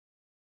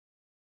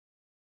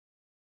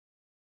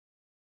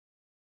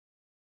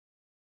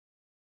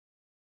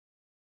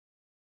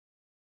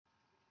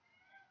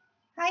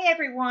Hi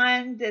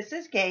everyone, this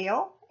is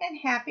Gayle and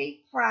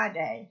happy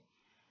Friday.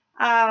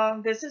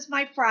 This is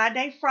my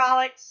Friday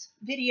Frolics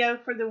video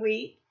for the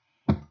week.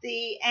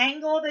 The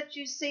angle that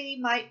you see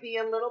might be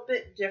a little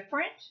bit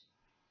different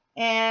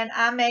and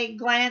I may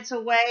glance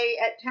away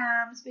at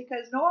times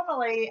because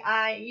normally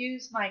I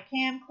use my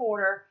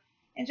camcorder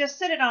and just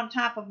sit it on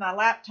top of my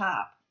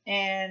laptop,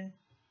 and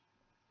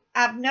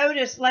I've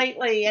noticed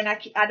lately, and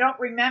I don't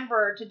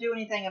remember to do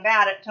anything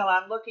about it until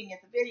I'm looking at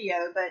the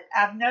video, but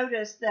I've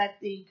noticed that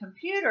the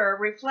computer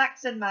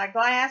reflects in my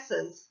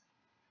glasses.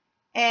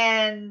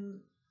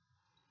 And,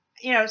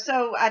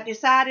 so I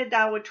decided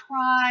I would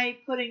try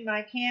putting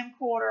my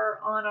camcorder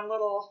on a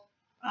little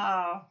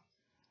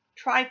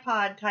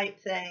tripod type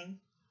thing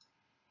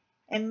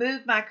and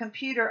move my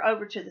computer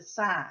over to the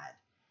side.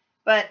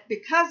 But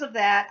because of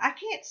that, I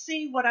can't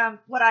see what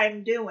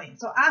I'm doing.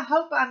 So I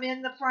hope I'm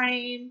in the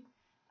frame.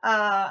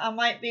 I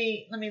might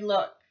be, let me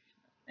look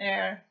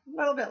there, a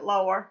little bit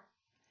lower.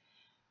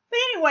 But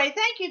anyway,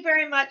 thank you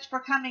very much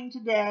for coming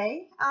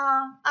today.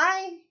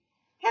 I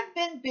have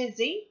been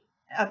busy,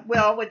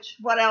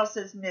 what else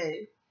is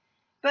new?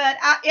 But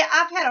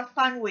I've had a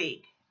fun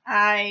week.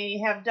 I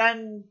have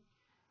done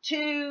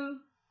 2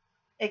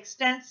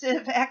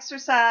 extensive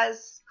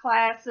exercise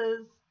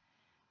classes.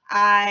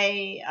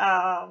 I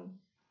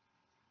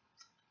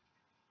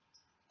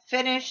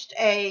finished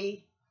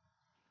a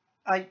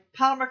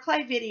polymer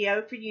clay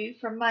video for you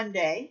for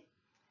Monday.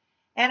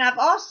 And I've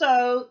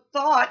also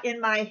thought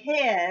in my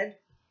head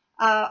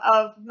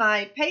of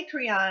my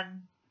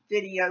Patreon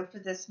video for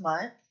this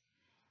month.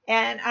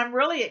 And I'm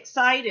really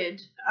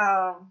excited.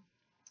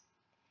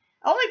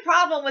 Only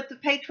problem with the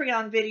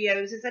Patreon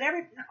videos is that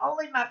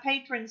only my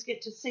patrons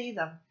get to see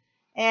them.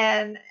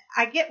 And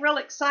I get real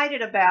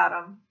excited about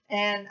them.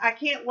 And I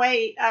can't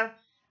wait.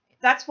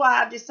 That's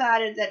why I've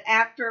decided that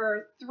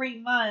after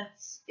 3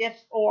 months,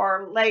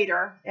 or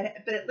later,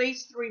 but at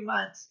least 3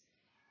 months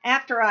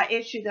after I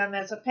issue them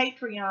as a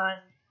Patreon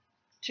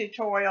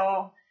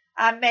tutorial,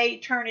 I may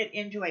turn it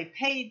into a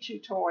paid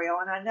tutorial.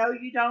 And I know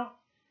you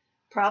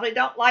probably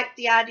don't like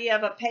the idea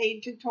of a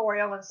paid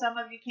tutorial, and some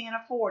of you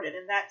can't afford it,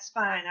 and that's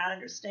fine. I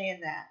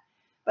understand that.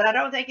 But I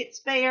don't think it's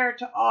fair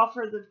to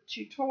offer the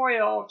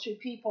tutorial to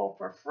people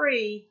for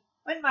free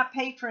when my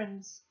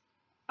patrons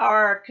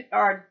are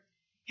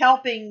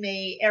helping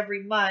me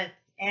every month,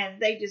 and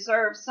they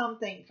deserve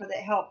something for the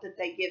help that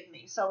they give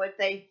me. So if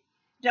they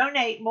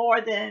donate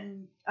more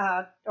than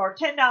or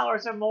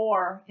 $10 or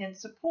more in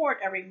support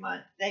every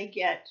month, they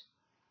get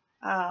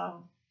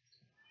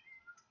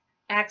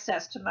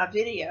access to my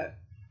video.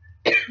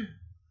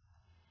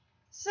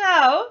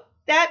 So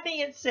that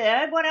being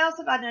said, what else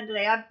have I done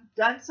today? I've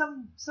done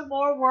some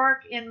more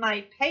work in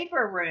my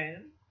paper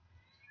room.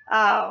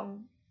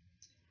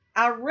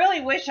 I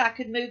really wish I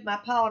could move my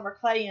polymer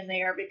clay in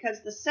there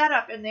because the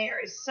setup in there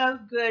is so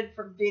good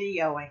for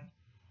videoing.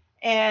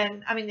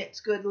 And I mean, it's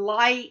good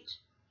light,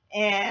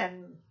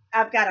 and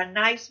I've got a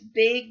nice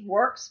big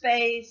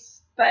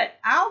workspace, but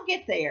I'll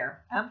get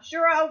there. I'm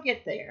sure I'll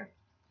get there.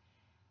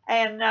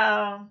 And,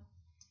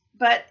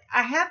 but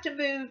I have to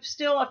move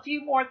still a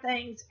few more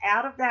things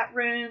out of that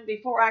room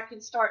before I can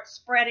start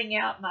spreading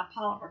out my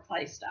polymer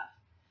clay stuff.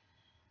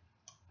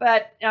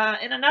 But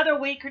in another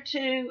week or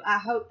 2, I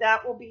hope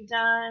that will be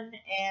done,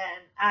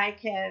 and I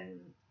can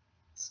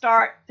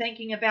start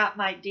thinking about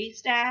my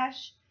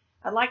de-stash.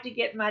 I'd like to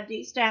get my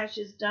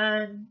de-stashes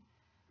done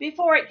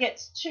before it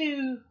gets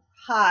too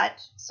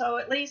hot, so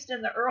at least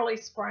in the early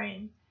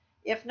spring,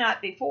 if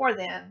not before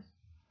then.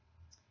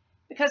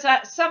 Because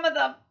some of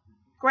the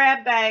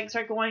grab bags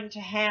are going to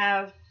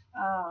have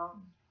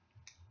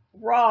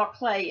raw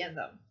clay in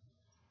them,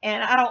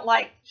 and I don't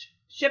like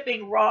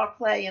shipping raw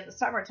clay in the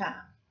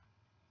summertime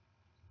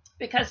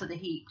because of the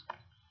heat.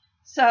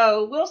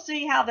 So we'll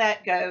see how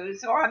that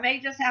goes, or I may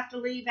just have to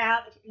leave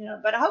out,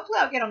 but hopefully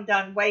I'll get them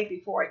done way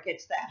before it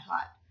gets that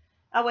hot.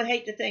 I would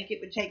hate to think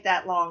it would take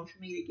that long for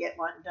me to get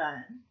one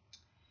done.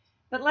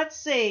 But let's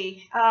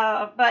see.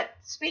 But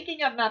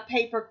speaking of my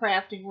paper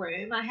crafting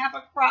room, I have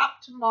a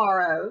crop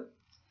tomorrow,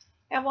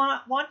 and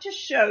want to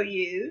show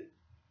you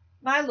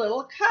my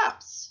little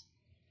cups,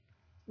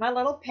 my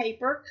little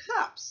paper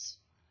cups.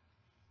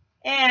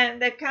 And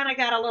they've kind of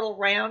got a little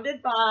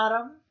rounded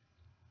bottom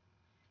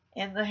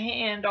and the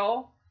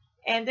handle.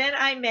 And then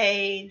I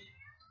made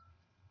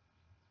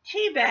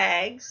tea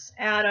bags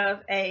out of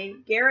a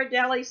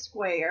Ghirardelli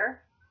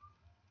square.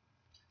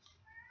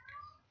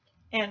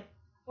 And,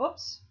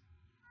 whoops.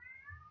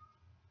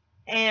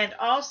 And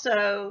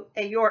also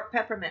a York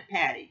peppermint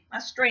patty. My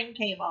string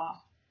came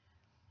off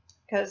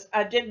because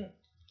I didn't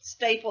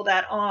staple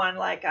that on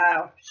like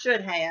I should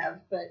have.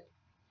 But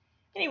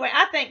anyway,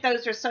 I think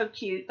those are so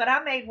cute. But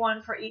I made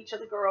one for each of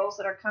the girls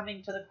that are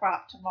coming to the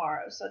crop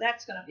tomorrow. So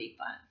that's going to be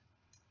fun.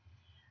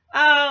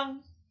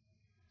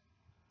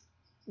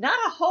 Not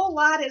a whole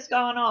lot has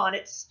gone on.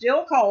 It's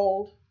still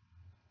cold,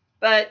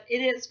 but it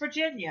is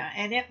Virginia,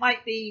 and it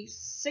might be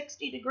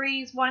 60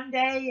 degrees one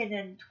day and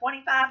then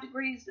 25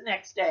 degrees the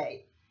next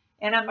day.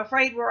 And I'm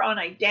afraid we're on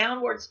a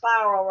downward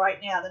spiral right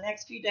now. The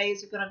next few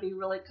days are going to be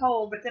really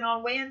cold, but then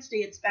on Wednesday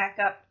it's back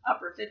up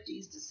upper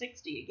 50s to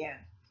 60 again.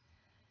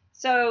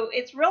 So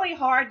it's really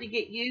hard to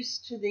get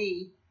used to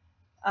the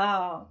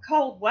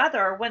cold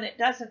weather when it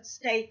doesn't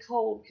stay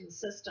cold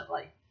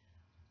consistently.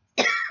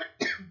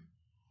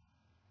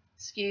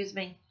 Excuse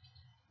me.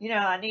 You know,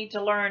 I need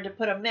to learn to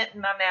put a mint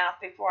in my mouth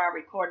before I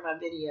record my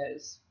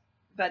videos.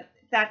 But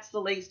that's the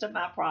least of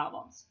my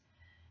problems.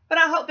 But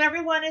I hope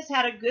everyone has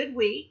had a good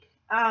week.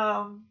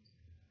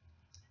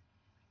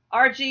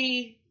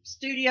 RG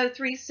Studio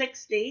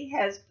 360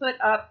 has put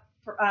up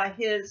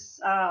his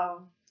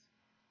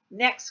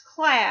next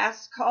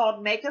class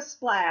called Make a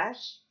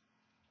Splash.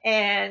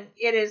 And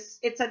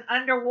it's an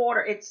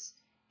underwater,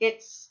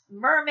 it's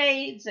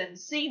mermaids and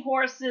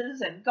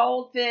seahorses and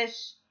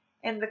goldfish.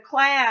 And the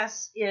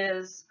class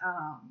is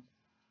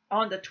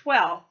on the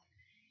 12th.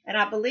 And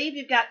I believe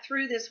you've got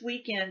through this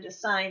weekend to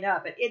sign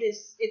up.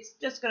 It's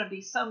just going to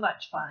be so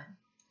much fun.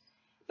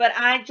 But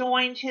I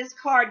joined his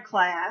card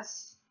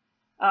class,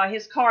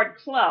 his card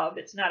club.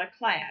 It's not a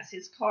class,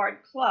 his card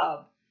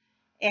club.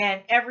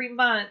 And every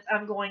month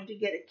I'm going to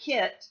get a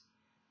kit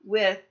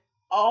with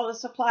all the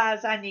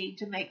supplies I need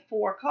to make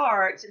 4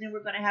 cards. And then we're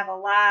going to have a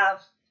live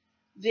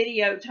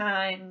video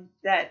time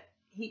that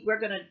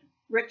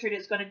Richard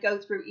is going to go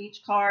through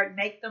each card,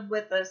 make them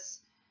with us,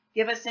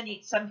 give us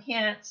some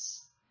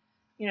hints,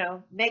 you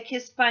know, make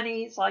his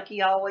funnies like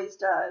he always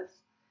does.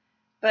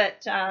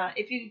 But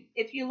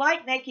if you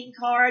like making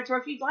cards, or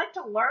if you'd like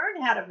to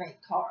learn how to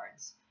make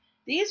cards,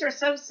 these are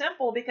so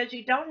simple because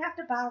you don't have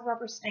to buy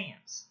rubber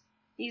stamps.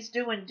 He's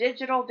doing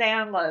digital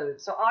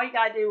downloads. So all you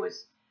got to do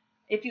is,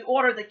 if you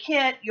order the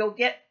kit, you'll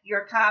get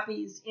your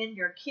copies in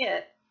your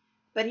kit.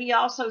 But he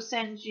also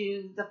sends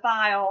you the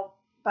file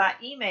by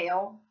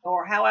email,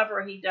 or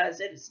however he does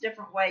it. It's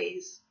different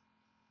ways.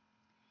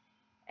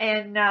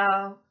 And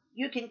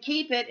you can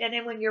keep it, and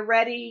then when you're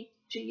ready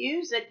to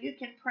use it, you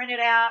can print it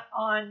out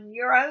on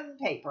your own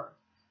paper,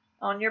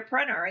 on your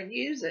printer, and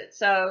use it.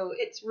 So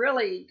it's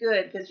really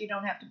good because you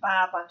don't have to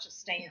buy a bunch of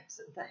stamps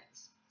and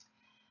things.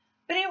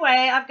 But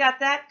anyway, I've got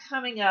that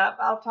coming up.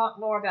 I'll talk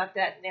more about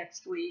that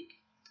next week.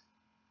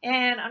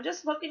 And I'm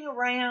just looking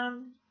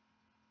around.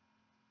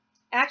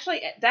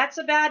 Actually, that's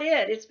about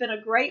it. It's been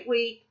a great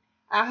week.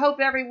 I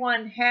hope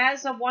everyone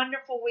has a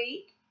wonderful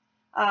week,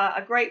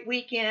 a great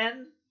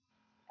weekend.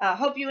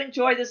 Hope you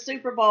enjoy the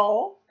Super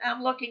Bowl.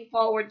 I'm looking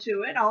forward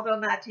to it, although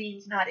my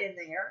team's not in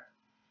there.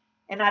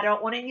 And I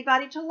don't want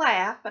anybody to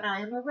laugh, but I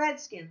am a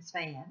Redskins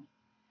fan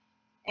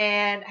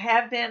and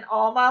have been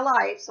all my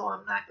life, so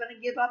I'm not going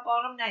to give up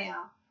on them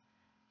now.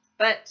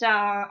 But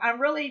I'm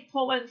really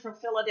pulling for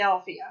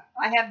Philadelphia.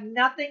 I have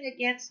nothing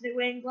against New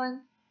England.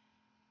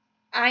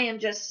 I am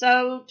just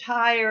so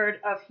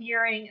tired of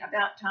hearing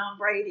about Tom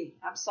Brady.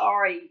 I'm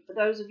sorry for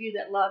those of you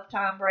that love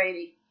Tom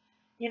Brady.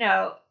 You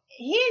know,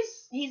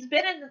 he's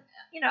been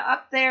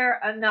up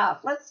there enough.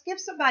 Let's give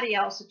somebody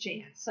else a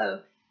chance. So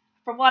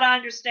from what I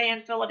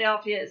understand,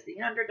 Philadelphia is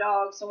the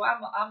underdog, so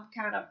I'm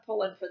kind of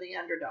pulling for the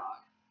underdog.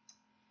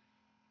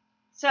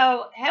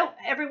 So hope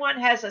everyone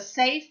has a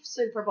safe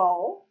Super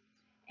Bowl,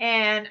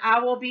 and I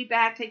will be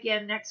back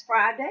again next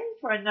Friday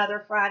for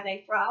another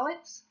Friday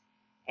Frolics.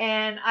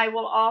 And I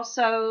will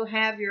also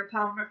have your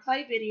polymer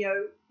clay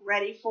video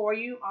ready for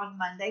you on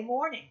Monday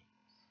morning.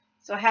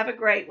 So have a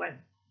great one.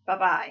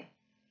 Bye-bye.